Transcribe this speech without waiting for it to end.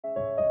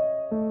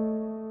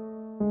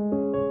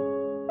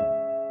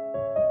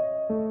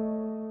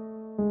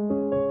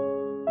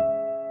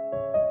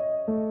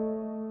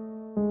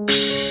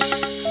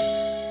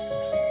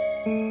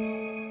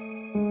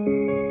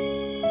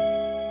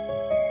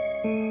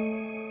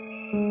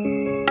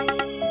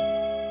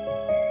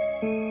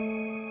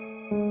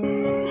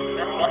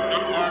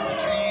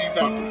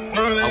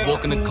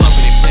walk in the club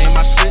and they playing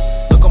my shit.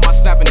 Look on my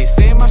snap and they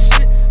saying my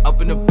shit.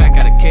 Up in the back,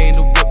 got a K in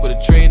the whip with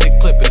a tray and a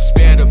clip and a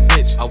spare the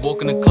bitch. I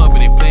walk in the club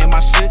and they playing my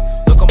shit.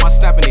 Look on my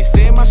snap and they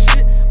saying my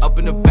shit. Up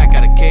in the back,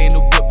 got a K in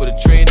the whip with a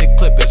tray and a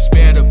clip and a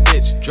spare the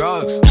bitch.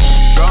 Drugs,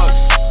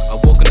 drugs. I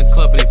walk in the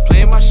club and they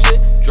playing my shit.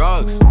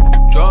 Drugs,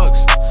 drugs.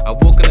 I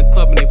walk in the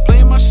club and they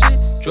playing my shit.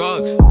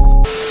 Drugs.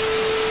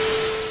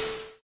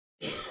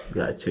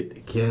 Gotta check the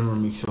camera,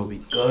 make sure we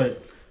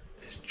good.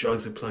 It's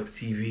Drugs and Plugs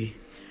TV,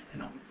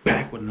 and I'm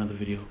back with another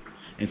video.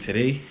 And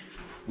today,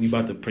 we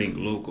about to prank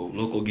Loco.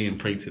 Loco getting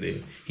pranked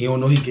today. He don't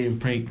know he getting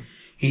pranked.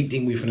 He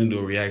think we finna do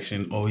a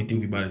reaction, or he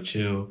think we about to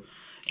chill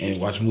and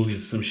watch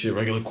movies or some shit,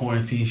 regular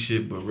quarantine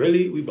shit. But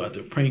really, we about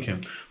to prank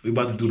him. We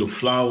about to do the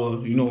flower.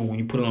 You know, when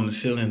you put it on the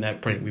ceiling,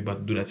 that prank, we about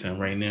to do that to him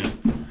right now.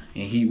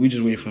 And we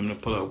just waiting for him to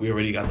pull up. We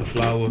already got the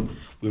flower.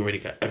 We already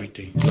got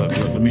everything. Look,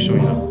 let me show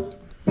you.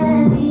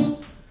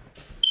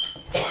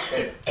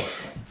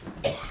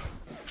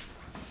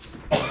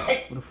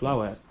 Where the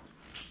flower at?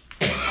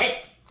 The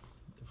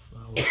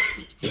flower.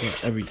 We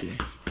got everything.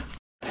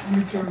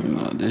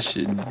 Nah, this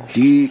shit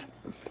deep.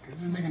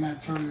 Cause this nigga not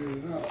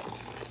turning it up.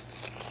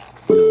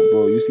 Yo,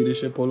 bro, you see this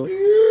shit, Polo?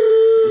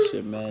 This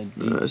shit mad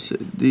deep. Nah, that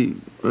shit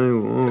deep. I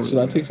ain't gonna. Should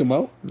I take some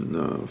out?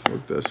 Nah,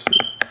 fuck that shit.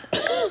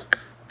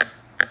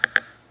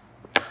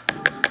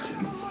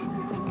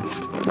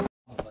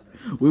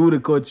 We would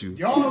have caught you.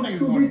 Y'all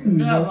niggas would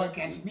never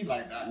catch me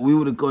like that. We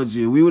would have caught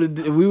you.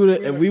 If we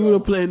would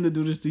have planned to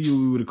do this to you,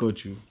 we would have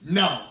caught you.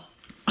 No.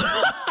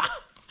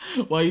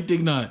 Why you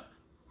think not?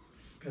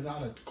 Cause I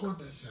would have caught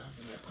that shit. I'd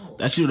be like, oh.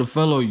 That shit would have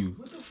fell on you.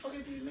 What the fuck are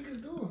these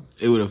niggas doing?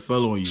 It would have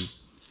fell on you.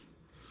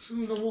 As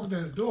soon as I walked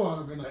in the door, I'd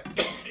have been like,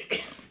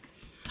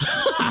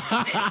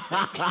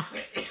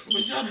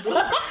 what y'all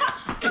doing?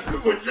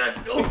 What y'all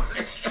doing?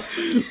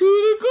 We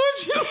would have caught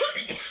you.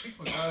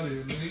 Fuck out of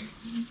here, nigga.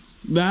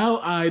 Now,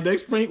 alright,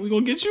 next prank, we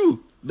gonna get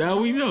you. Now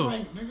we know.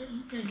 Frank, nigga,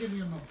 you can't get me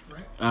no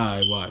prank.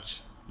 Alright,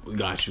 watch. We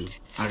got you.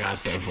 I got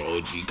something for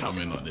OG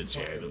coming on the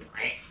channel.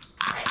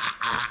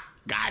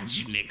 Got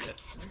you, nigga.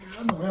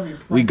 I know every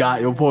prank. We got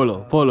your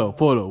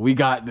Polo. We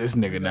got this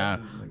nigga now.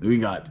 We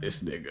got this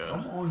nigga.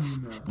 I'm on you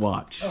now.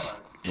 Watch.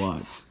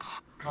 Watch.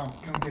 Come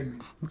get me.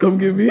 Come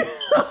get me.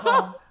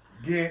 Come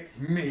get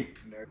me,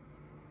 nigga.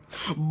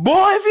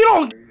 Boy, if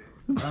you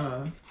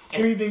don't.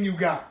 Anything you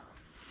got.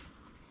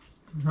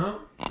 Huh?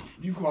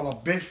 You call a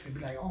bitch and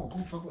be like, oh,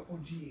 go fuck with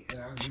OG, and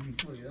I'll give you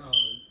 $20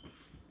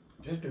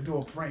 just to do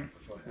a prank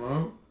for him.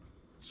 Well,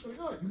 Swear to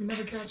God, you can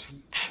never catch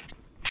me.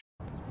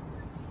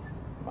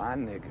 my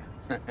nigga.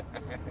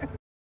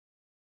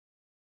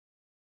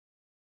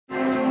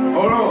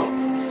 Hold on.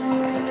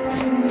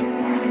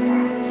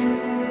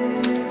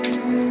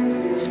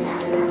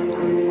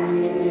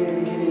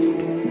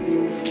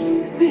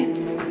 Okay.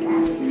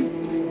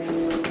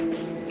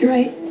 You're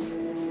right.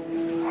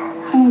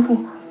 I won't go.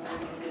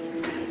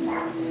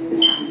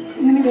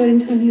 I'm gonna go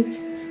into his.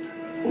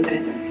 Okay.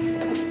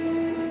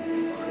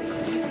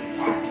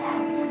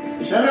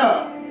 Shut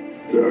up!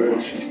 It's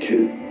alright, she's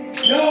cute.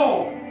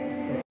 No!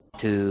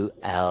 2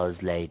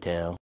 hours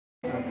later.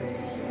 What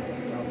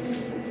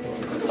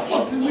the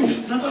fuck? This nigga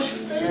snuck up the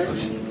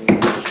stairs?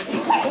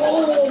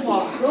 Oh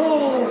my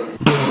God!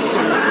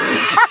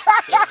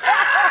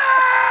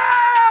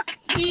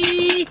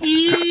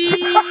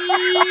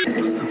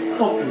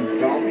 Fucking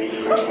dummy.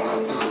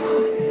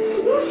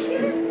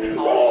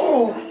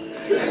 Oh!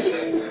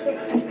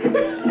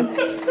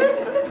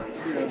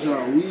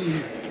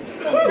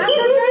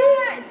 Uncle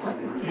Dad!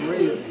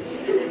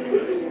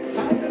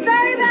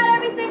 Sorry about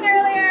everything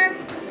earlier.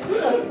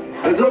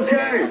 It's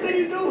okay. What are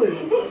you doing?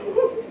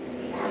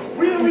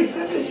 We done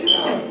reset this shit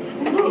up.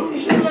 You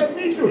should let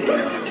me do it.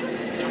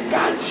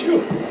 Got you.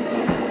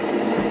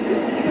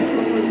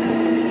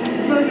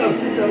 You gotta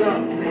sit that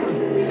out.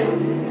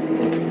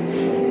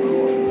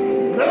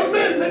 Let him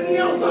in. Let me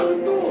outside the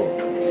door.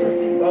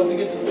 About to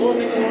get the door,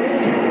 nigga.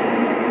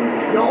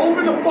 Yo,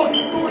 open the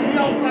fucking door. He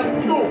outside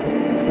the door.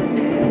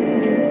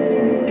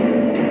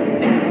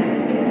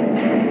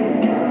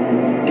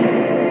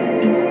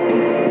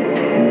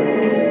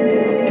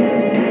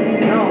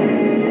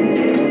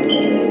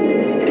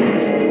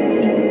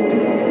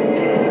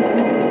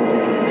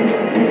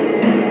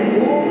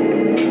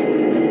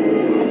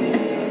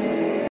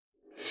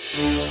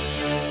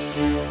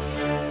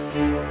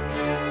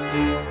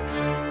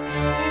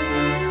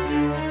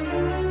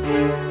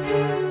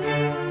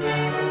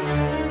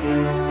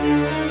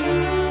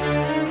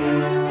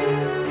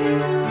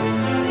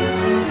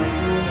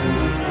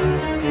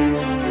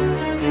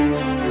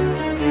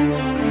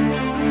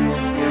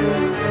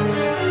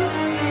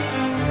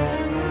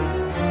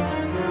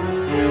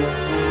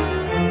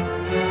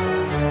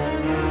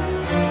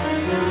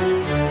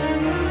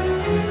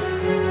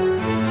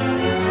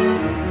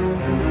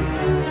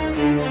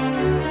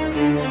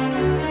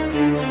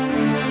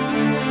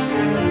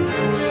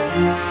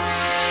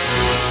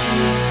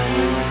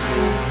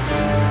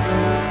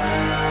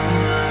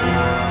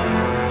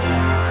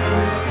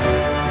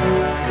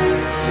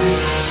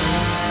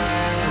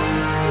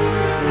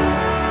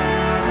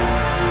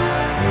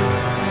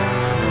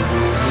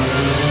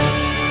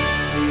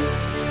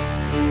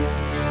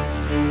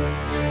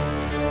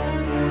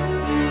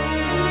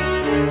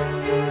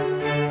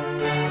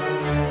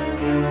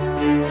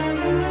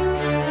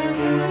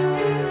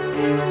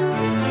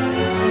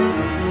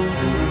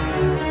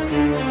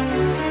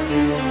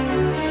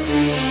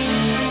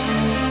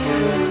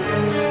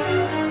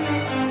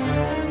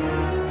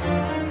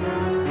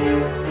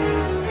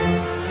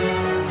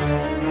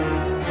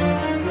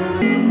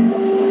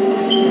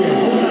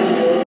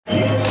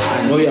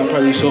 I know y'all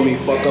probably saw me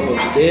fuck up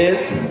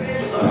upstairs.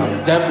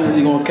 I'm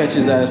definitely gonna catch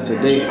his ass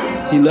today.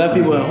 He left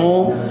people at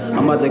home.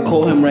 I'm about to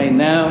call him right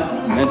now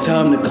and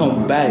tell him to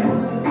come back.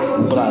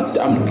 But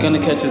I'm gonna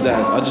catch his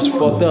ass. I just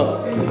fucked up.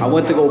 I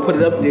went to go put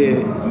it up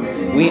there.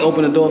 We ain't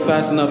opened the door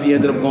fast enough. He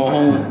ended up going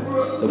home.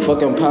 The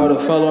fucking powder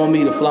fell on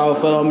me. The flour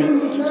fell on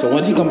me. So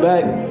once he come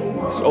back,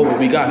 it's over.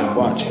 We got him.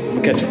 Watch. I'm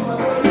gonna catch him.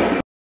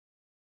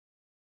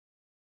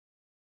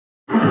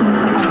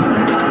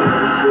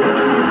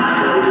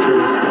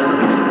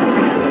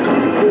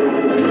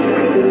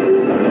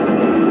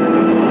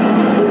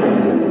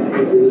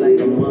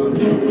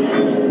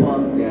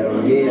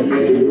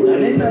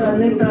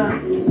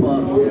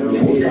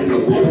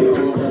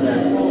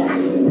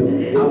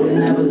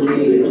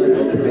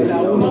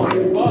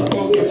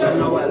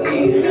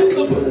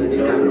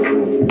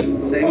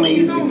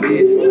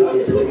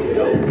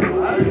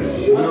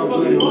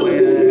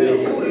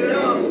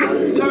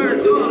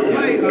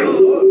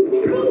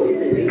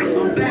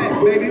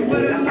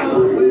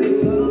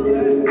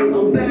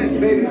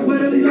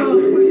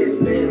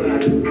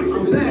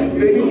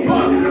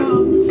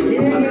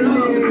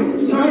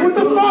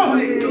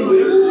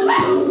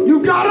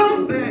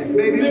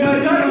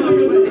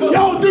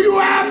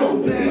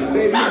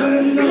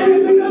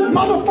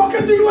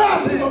 Motherfucker, do you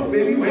have it? You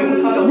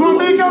want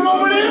me to come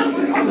over there?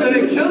 I'm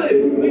gonna kill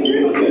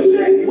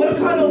it. What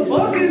kind of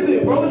bug is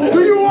it, bro?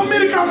 Do you want me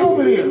to come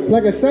over here? It's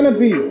like a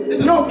centipede.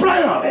 No,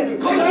 player. Hey!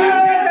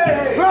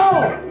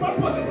 No.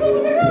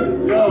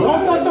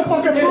 Don't touch the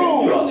fucking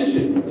broom. You own this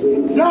shit.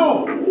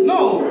 No.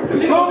 No.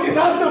 Don't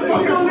touch the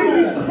fucking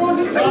broom. Bro,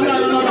 just take this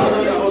shit. No.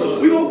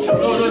 We gonna kill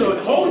this shit. No.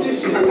 Hold this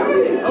shit.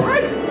 All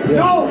right?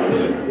 No.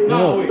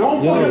 Don't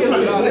fucking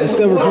play. It's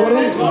still recording?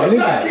 It's leaking.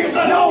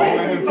 No.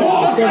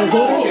 It's still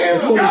recording?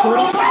 It's still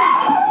recording?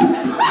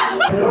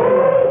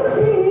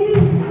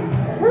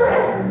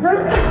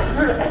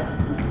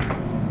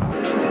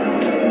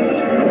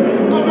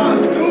 I'm not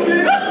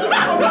stupid.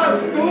 I'm not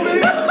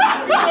stupid.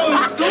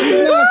 I'm stupid.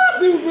 He's not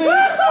stupid.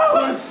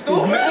 I'm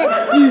stupid. Not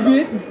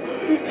stupid.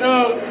 Yo,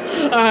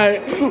 alright,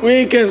 we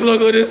ain't catch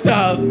Loco this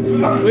time.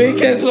 We ain't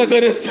catch Loco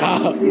this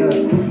time. We ain't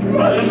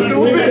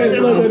catch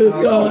Loco this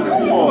time.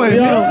 Yo,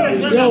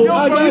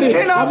 I got it.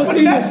 I'ma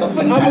clean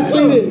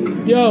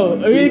it. Yo,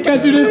 we ain't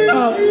catch you this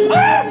time.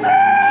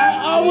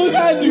 I almost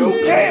had you.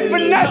 You can't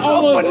finesse a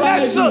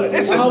finesser.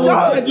 It's a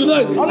dog. Had you.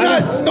 Look, I'm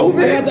not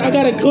stupid. I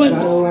got a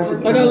glimpse.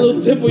 I got a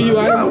little tip of you.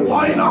 I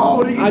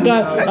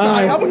got. It's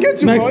alright. I'm gonna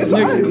get you, bro. It's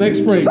alright. Next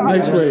spring.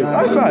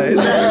 That's alright.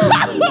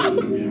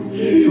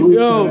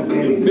 Yo,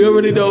 you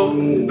already know.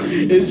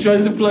 It's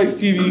Trust the Plex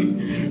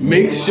TV.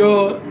 Make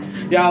sure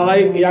y'all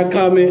like, y'all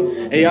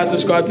comment, and y'all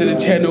subscribe to the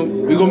channel.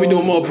 We're gonna be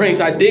doing more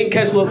pranks. I didn't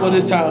catch Loco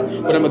this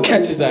time, but I'm gonna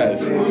catch his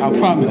ass. I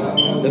promise.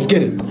 Let's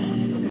get it.